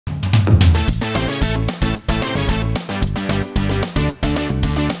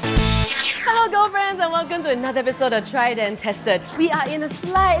welcome to another episode of Tried and Tested. We are in a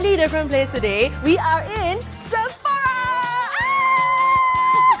slightly different place today. We are in Sephora!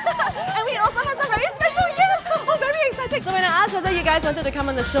 And we also have some very special guests. Oh, very excited. So when I asked whether you guys wanted to come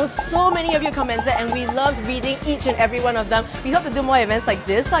on the show, so many of you commented and we loved reading each and every one of them. We hope to do more events like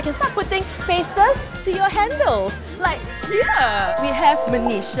this so I can start putting faces to your handles. Like here, we have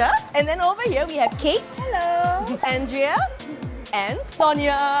Manisha, and then over here we have Kate. Hello. Andrea. And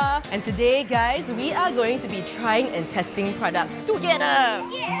Sonia. And today, guys, we are going to be trying and testing products together.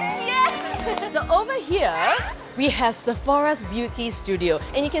 Yes! So over here, we have Sephora's Beauty Studio.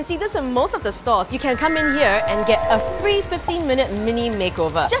 And you can see this in most of the stores. You can come in here and get a free 15-minute mini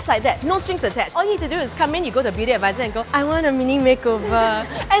makeover. Just like that, no strings attached. All you need to do is come in, you go to Beauty Advisor and go, I want a mini makeover.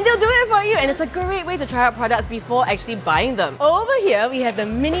 And they'll do it for you. And it's a great way to try out products before actually buying them. Over here, we have the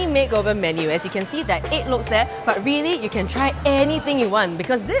mini makeover menu. As you can see, there are 8 looks there. But really, you can try anything you want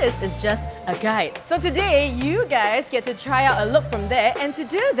because this is just a guide. So today, you guys get to try out a look from there. And to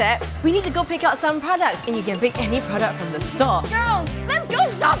do that, we need to go pick out some products. And you can pick any product from the store. Girls, let's go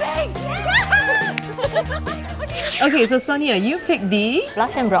shopping! Okay, so Sonia, you picked the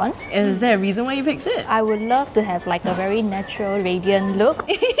Blush and bronze. Is there a reason why you picked it? I would love to have like a very natural, radiant look.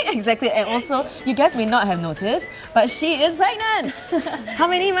 Exactly, and also, you guys may not have noticed, but she is pregnant! How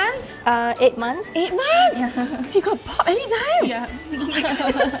many months? 8 months. 8 months? Yeah. You could pop anytime! Yeah. Oh my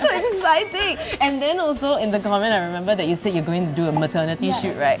god, that's so exciting! And then also in the comment, I remember that you said you're going to do a maternity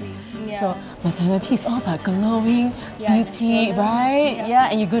shoot, right? Yeah. So maternity is all about glowing, beauty, right? Yeah,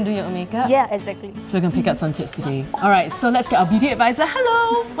 and you're going to do your own makeup? Yeah, exactly. So we're going to pick up some tips today. Alright, so let's get our beauty advisor.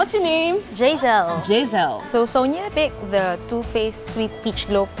 Hello! What's your name? Jazel. Jazel. So Sonia picked the Too Faced Sweet Peach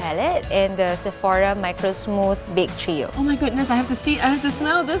Glow palette and the Sephora Micro Smooth Bake Trio. Oh my goodness, I have to see, I have to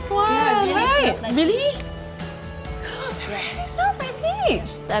smell this one. Yeah, really right? smells like Really? It smells like peach.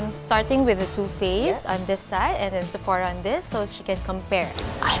 So I'm starting with the Too Faced on this side and then Sephora on this so she can compare.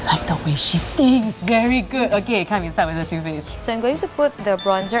 I like the way she thinks. Very good. Okay, can we start with the Too Faced? So I'm going to put the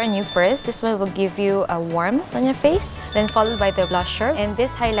bronzer on you first. This one will give you a warmth on your face, then followed by the blusher. And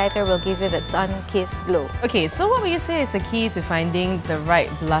this highlighter will give you that sun-kissed glow. Okay, so what would you say is the key to finding the right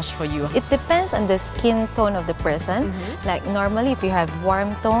blush for you? It depends on the skin tone of the person. Like normally if you have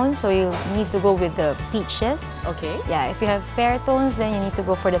warm tones, so you need to go with the peaches. Okay. Yeah, if you have fair tones, then you need to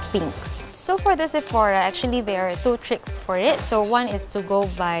go for the pinks. So for the Sephora, actually there are 2 tricks for it. So one is to go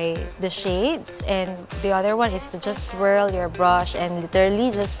by the shades and the other one is to just swirl your brush and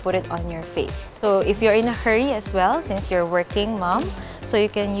literally just put it on your face. So if you're in a hurry as well, since you're working mom, so you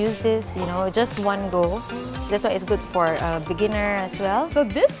can use this, you know, just one go. That's why it's good for a beginner as well. So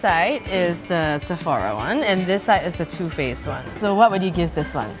this side is the Sephora one and this side is the Too Faced one. So what would you give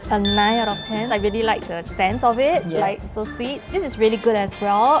this one? A 9 out of 10. I really like the scent of it, like so sweet. This is really good as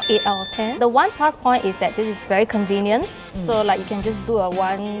well, 8 out of 10. The one plus point is that this is very convenient. So like you can just do a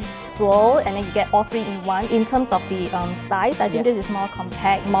one swirl and then you get all 3 in one. In terms of the size, I think this is more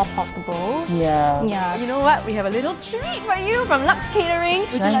compact, more portable. Yeah. You know what? We have a little treat for you from Lux Catering.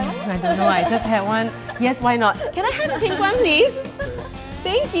 Would you like one? I don't know. I just had one. Yes, why not? Can I have a pink one, please?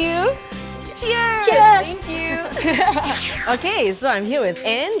 Thank you. Cheers! Cheers! Thank you. Okay, so I'm here with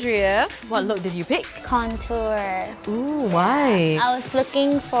Andrea. What look did you pick? Contour. Ooh, why? I was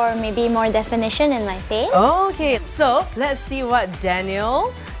looking for maybe more definition in my face. Okay, so let's see what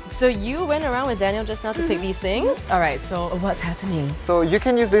Daniel... So you went around with Daniel just now to pick these things? Alright, so what's happening? So you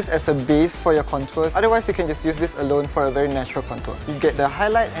can use this as a base for your contours. Otherwise, you can just use this alone for a very natural contour. You get the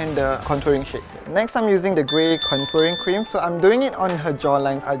highlight and the contouring shade. Next, I'm using the grey contouring cream. So I'm doing it on her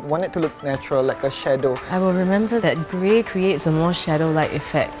jawlines. I want it to look natural, like a shadow. I will remember that grey creates a more shadow-like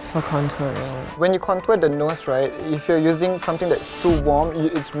effect for contouring. When you contour the nose, right, if you're using something that's too warm,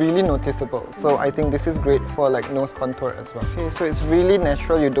 it's really noticeable. So I think this is great for like nose contour as well. Okay, so it's really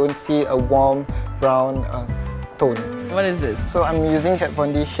natural. You don't see a warm brown tone. What is this? So I'm using Kat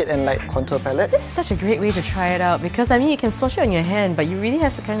Von D Shade and Light Contour Palette. This is such a great way to try it out because I mean you can swatch it on your hand but you really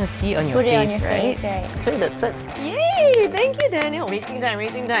have to kind of see it on your Put face, it on your right? face, right? Okay, that's it. Yay! Thank you, Daniel. Rating time,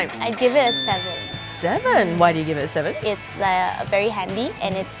 rating time. I'd give it a 7. 7? Why do you give it a 7? It's very handy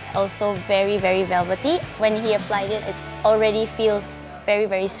and it's also very, very velvety. When he applied it, it already feels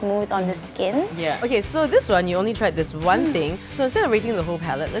very smooth on the skin. Yeah. Okay, so this one, you only tried this one thing. So instead of rating the whole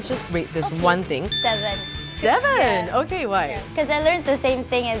palette, let's just rate this one thing. 7. 7? Yeah. Okay, why? Because I learned the same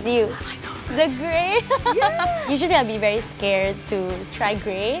thing as you. I know. The grey. Yeah. Usually I'd be very scared to try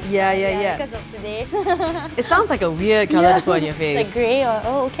grey. Yeah. Because of today. It sounds like a weird colour to put on your face. Like grey or,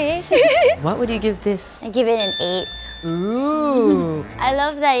 oh, okay. What would you give this? I give it an 8. Ooh. I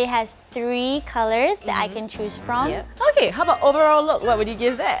love that it has 3 colors that I can choose from. Okay, how about overall look? What would you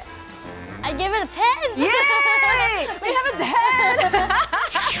give that? I I give it a 10. Yay! We have a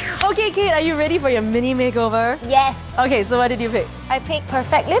 10! Okay, Kate, are you ready for your mini makeover? Yes. Okay, so what did you pick? I picked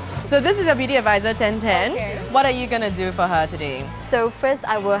Perfect Lips. So this is your beauty advisor 1010. Okay. What are you gonna do for her today? So first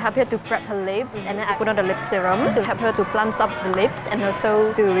I will help her to prep her lips and then I put on the lip serum to help her to plump up the lips and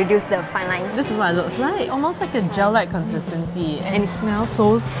also to reduce the fine lines. This is what it looks like. Almost like a gel-like consistency. And it smells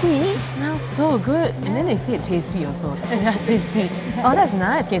so sweet. It smells so good. And then they say it tastes sweet also. It does taste sweet. Oh, that's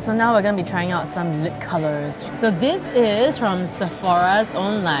nice. Okay, so now we're gonna be trying out some lip colors. So this is from Sephora's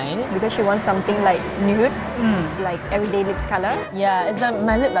own line. Because she wants something like nude, like everyday lips color. Yeah, it's like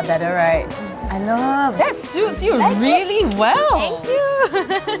my lip are better, right? I love that. Suits you really well. Thank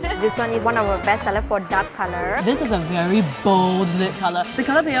you. This one is one of our best seller for dark color. This is a very bold lip color. The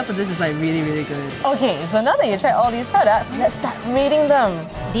color payoff for this is like really, really good. Okay, so now that you tried all these products, let's start rating them.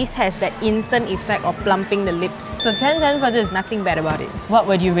 This has that instant effect of plumping the lips. So 10-10 for this, nothing bad about it. What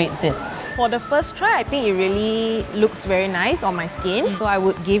would you rate this? For the first try, I think it really looks very nice on my skin. So I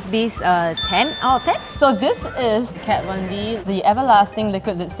would give this a 10 out of 10. So this is Kat Von D, the Everlasting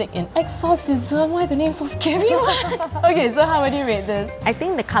Liquid Lipstick in Exorcism. Why the name so scary? Okay, so how would you rate this? I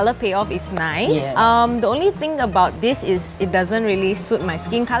think the color payoff is nice. Yeah. The only thing about this is it doesn't really suit my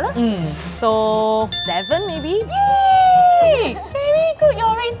skin color. So 7 maybe. Yay! Very good,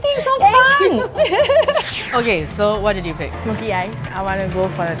 your rating so fun! Okay, so what did you pick? Smoky eyes. I want to go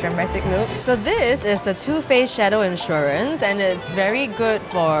for the dramatic look. So this is the Too Faced Shadow Insurance and it's very good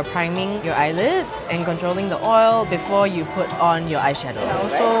for priming your eyelids and controlling the oil before you put on your eyeshadow.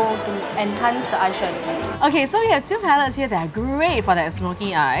 Also to enhance the eyeshadow. Okay, so we have two palettes here that are great for that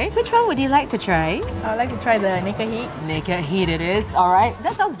smoky eye. Which one would you like to try? I would like to try the Naked Heat. Naked Heat it is, alright.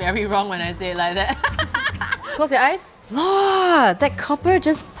 That sounds very wrong when I say it like that. Close your eyes. Lord, that copper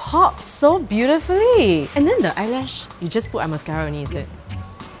just pops so beautifully. And then the eyelash, you just put a mascara on it, is it?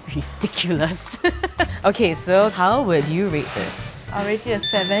 Ridiculous. Okay, so how would you rate this? I'll rate it a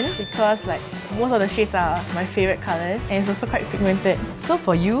 7 because like most of the shades are my favourite colours and it's also quite pigmented. So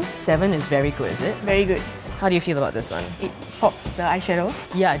for you, 7 is very good, is it? Very good. How do you feel about this one? It pops the eyeshadow.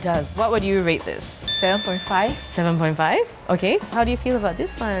 Yeah, it does. What would you rate this? 7.5. 7.5? Okay. How do you feel about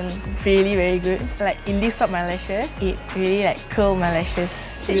this one? Really very good. Like it lifts up my lashes. It really like curls my lashes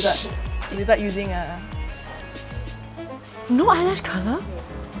without using a... No eyelash colour?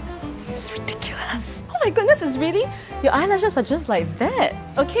 It's ridiculous. Oh my goodness, it's really... Your eyelashes are just like that.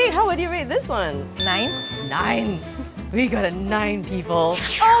 Okay, how would you rate this one? 9. 9. We got a 9, people.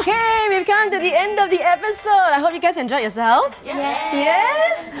 Okay, we've come to the end of the episode. I hope you guys enjoyed yourselves.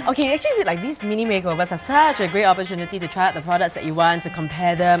 Yes? Okay, actually, like these mini makeovers are such a great opportunity to try out the products that you want, to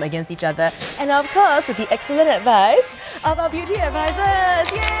compare them against each other, and of course, with the excellent advice of our beauty advisors.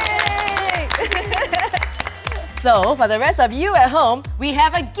 Yay! So, for the rest of you at home, we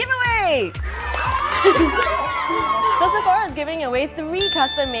have a giveaway! So Sephora is giving away 3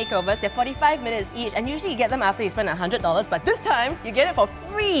 custom makeovers. They're 45 minutes each and usually you get them after you spend $100, but this time you get it for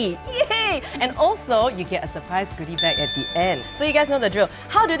free! Yay! And also, you get a surprise goodie bag at the end. So you guys know the drill.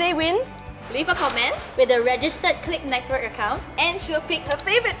 How do they win? Leave a comment with a registered Clicknetwork account and she'll pick her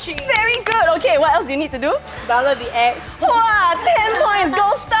favorite tree. Very good! Okay, what else do you need to do? Download the app. Wow, 10 points!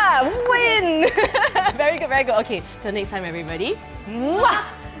 Gold star! Win! Very good, very good. Okay, so next time everybody, mwah!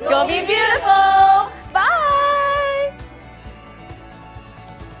 Go be beautiful! Bye!